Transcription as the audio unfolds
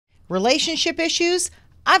relationship issues,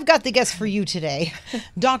 I've got the guest for you today.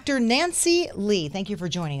 Dr. Nancy Lee, thank you for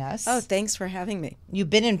joining us. Oh, thanks for having me.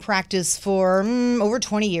 You've been in practice for over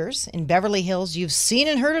 20 years in Beverly Hills. You've seen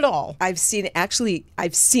and heard it all. I've seen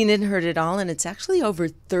and heard it all, and it's actually over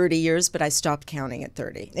 30 years, but I stopped counting at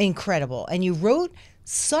 30. Incredible. And you wrote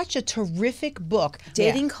such a terrific book.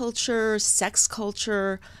 Dating culture, sex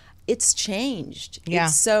culture, it's changed. Yeah.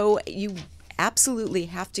 So you absolutely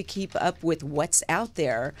have to keep up with what's out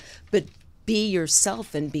there, but be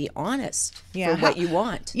yourself and be honest for what you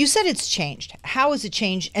want. You said it's changed. How has it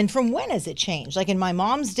changed? And from when has it changed? Like in my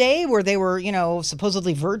mom's day where they were,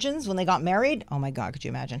 supposedly virgins when they got married? Oh my God, could you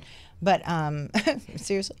imagine? But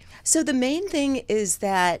seriously? So the main thing is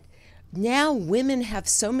that now women have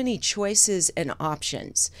so many choices and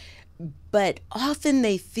options, but often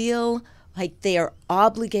they feel like they are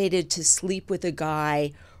obligated to sleep with a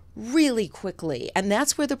guy really quickly. And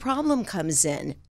that's where the problem comes in.